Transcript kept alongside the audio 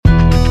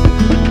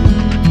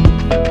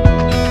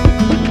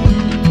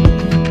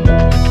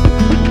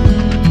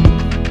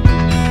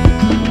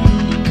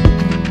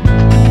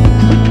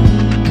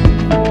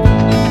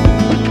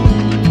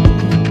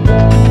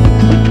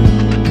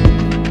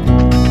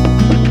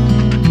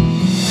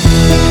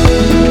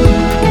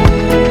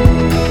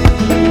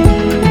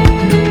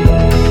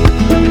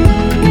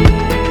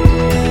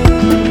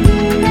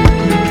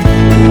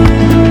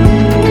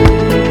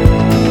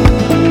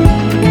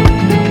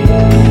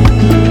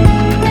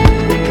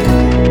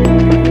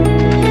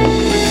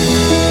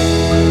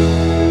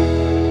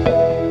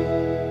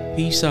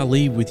Peace I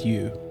leave with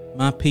you,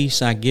 my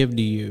peace I give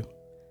to you.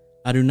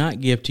 I do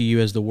not give to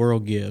you as the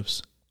world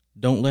gives.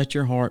 Don't let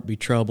your heart be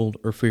troubled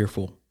or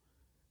fearful.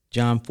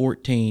 John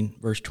 14,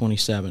 verse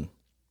 27.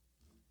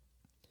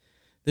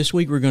 This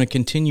week we're going to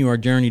continue our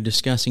journey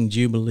discussing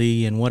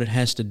Jubilee and what it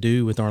has to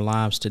do with our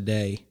lives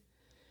today.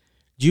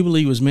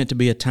 Jubilee was meant to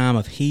be a time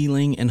of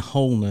healing and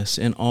wholeness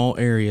in all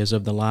areas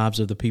of the lives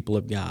of the people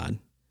of God.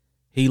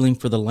 Healing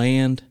for the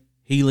land,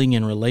 healing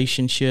in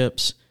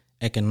relationships,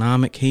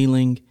 economic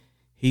healing,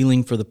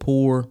 healing for the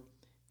poor,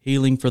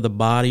 healing for the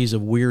bodies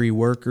of weary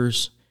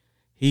workers,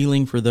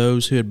 healing for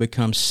those who had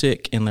become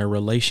sick in their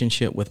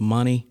relationship with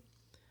money.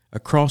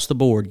 Across the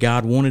board,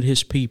 God wanted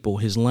His people,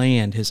 His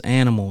land, His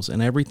animals,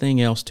 and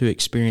everything else to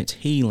experience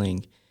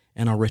healing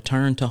and a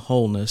return to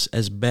wholeness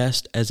as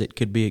best as it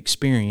could be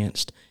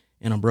experienced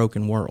in a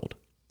broken world.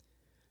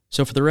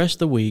 So for the rest of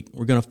the week,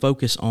 we're going to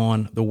focus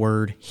on the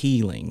word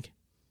healing.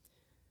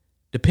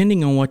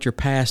 Depending on what your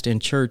past in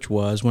church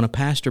was, when a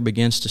pastor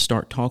begins to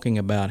start talking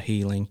about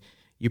healing,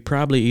 you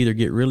probably either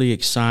get really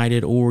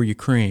excited or you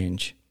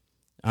cringe.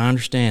 I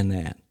understand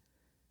that.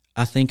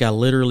 I think I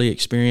literally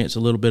experienced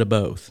a little bit of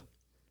both.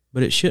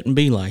 But it shouldn't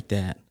be like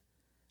that.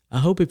 I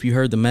hope if you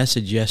heard the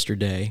message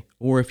yesterday,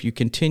 or if you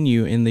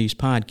continue in these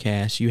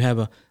podcasts, you have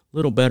a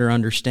little better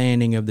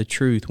understanding of the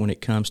truth when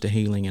it comes to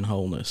healing and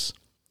wholeness.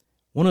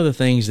 One of the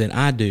things that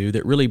I do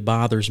that really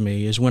bothers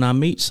me is when I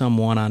meet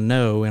someone I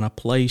know in a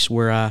place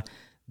where I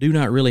do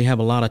not really have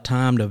a lot of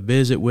time to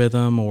visit with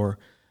them, or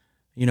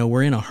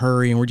we're in a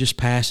hurry and we're just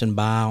passing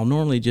by, I'll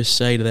normally just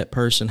say to that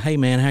person, "Hey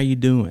man, how you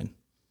doing?"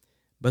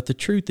 But the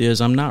truth is,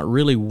 I'm not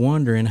really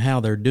wondering how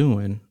they're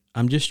doing.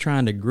 I'm just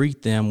trying to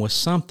greet them with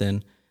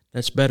something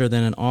that's better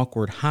than an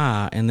awkward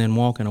hi and then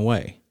walking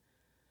away.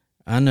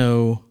 I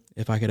know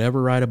if I could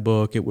ever write a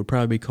book, it would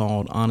probably be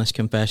called Honest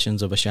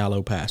Confessions of a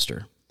Shallow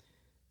Pastor.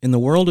 In the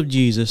world of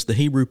Jesus, the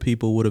Hebrew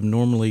people would have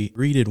normally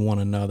greeted one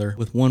another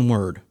with one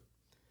word.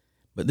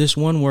 But this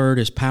one word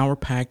is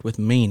power-packed with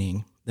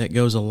meaning that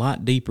goes a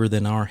lot deeper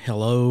than our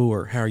hello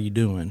or how are you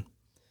doing.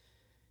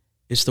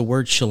 It's the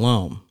word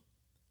shalom.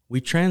 We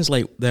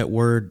translate that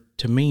word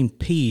to mean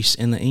peace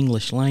in the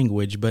English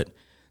language, but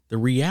the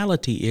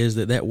reality is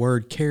that that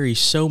word carries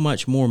so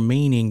much more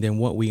meaning than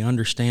what we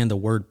understand the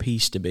word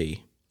peace to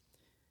be.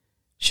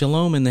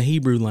 Shalom in the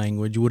Hebrew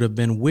language would have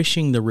been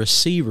wishing the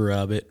receiver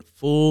of it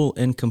full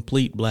and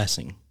complete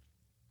blessing.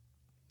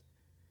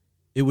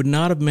 It would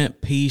not have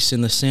meant peace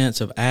in the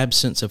sense of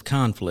absence of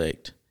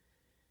conflict.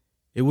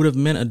 It would have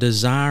meant a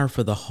desire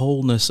for the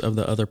wholeness of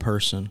the other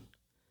person.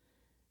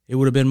 It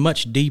would have been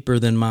much deeper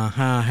than my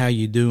hi, how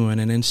you doing,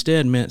 and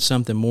instead meant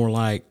something more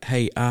like,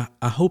 hey, I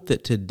hope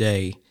that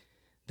today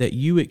that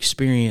you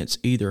experience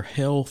either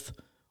health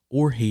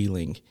or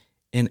healing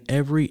in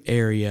every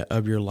area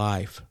of your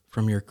life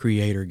from your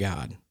Creator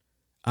God.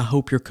 I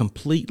hope you're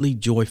completely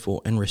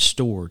joyful and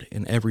restored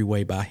in every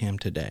way by Him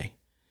today.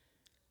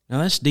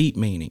 Now that's deep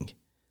meaning.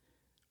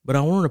 But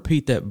I want to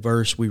repeat that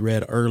verse we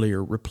read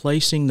earlier,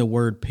 replacing the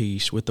word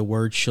peace with the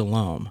word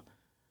shalom,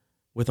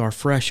 with our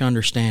fresh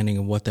understanding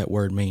of what that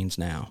word means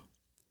now.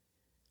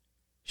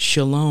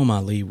 Shalom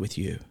I leave with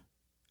you.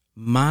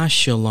 My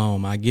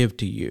shalom I give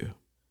to you.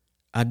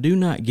 I do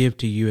not give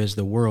to you as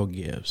the world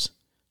gives.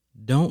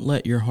 Don't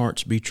let your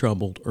hearts be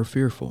troubled or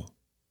fearful.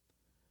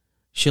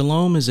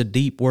 Shalom is a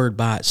deep word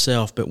by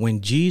itself, but when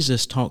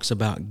Jesus talks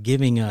about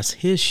giving us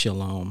His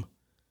shalom,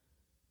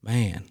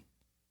 man,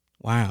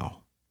 wow.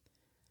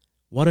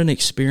 What an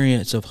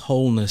experience of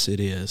wholeness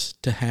it is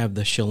to have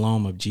the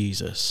shalom of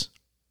Jesus.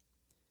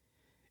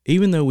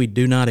 Even though we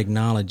do not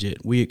acknowledge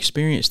it, we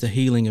experience the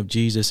healing of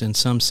Jesus in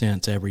some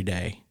sense every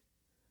day.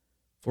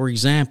 For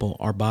example,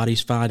 our bodies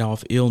fight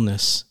off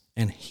illness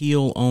and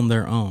heal on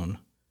their own,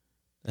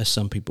 as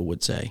some people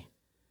would say.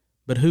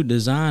 But who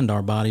designed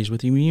our bodies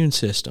with immune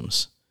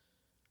systems?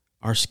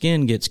 Our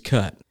skin gets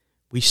cut.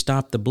 We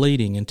stop the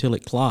bleeding until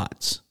it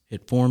clots.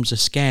 It forms a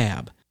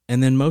scab.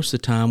 And then most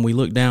of the time we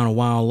look down a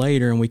while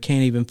later and we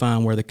can't even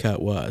find where the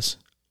cut was.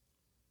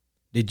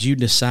 Did you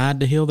decide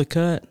to heal the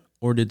cut?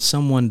 Or did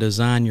someone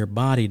design your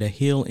body to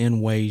heal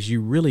in ways you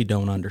really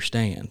don't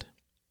understand?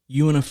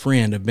 You and a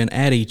friend have been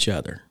at each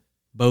other.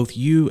 Both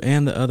you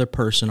and the other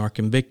person are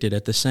convicted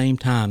at the same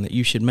time that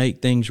you should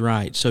make things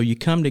right, so you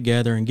come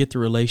together and get the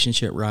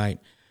relationship right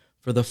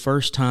for the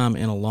first time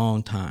in a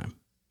long time.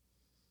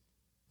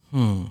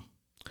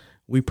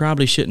 We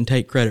probably shouldn't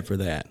take credit for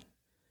that.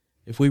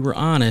 If we were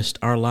honest,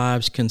 our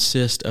lives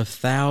consist of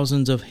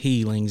thousands of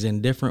healings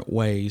in different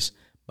ways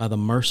by the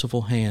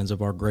merciful hands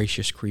of our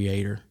gracious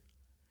Creator.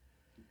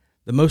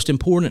 The most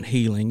important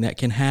healing that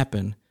can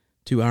happen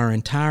to our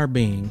entire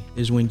being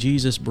is when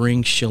Jesus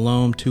brings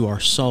shalom to our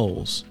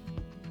souls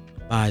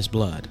by His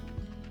blood.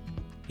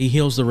 He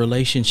heals the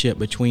relationship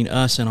between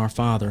us and our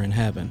Father in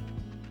heaven.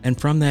 And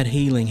from that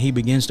healing, He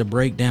begins to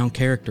break down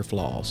character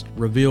flaws,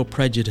 reveal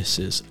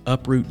prejudices,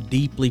 uproot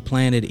deeply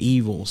planted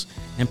evils,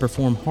 and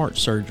perform heart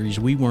surgeries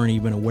we weren't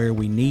even aware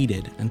we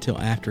needed until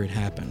after it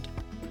happened.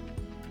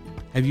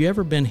 Have you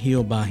ever been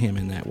healed by Him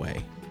in that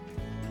way?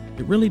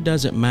 It really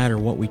doesn't matter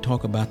what we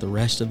talk about the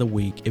rest of the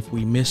week if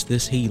we miss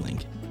this healing.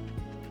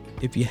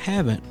 If you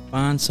haven't,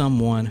 find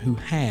someone who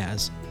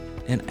has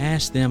and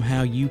ask them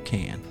how you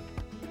can.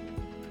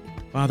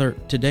 Father,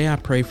 today I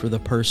pray for the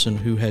person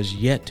who has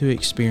yet to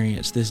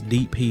experience this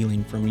deep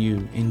healing from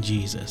you in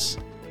Jesus.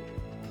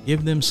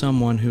 Give them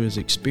someone who has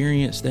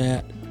experienced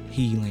that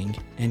healing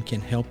and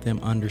can help them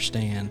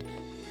understand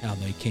how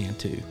they can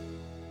too.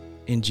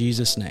 In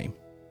Jesus' name,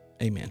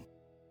 amen.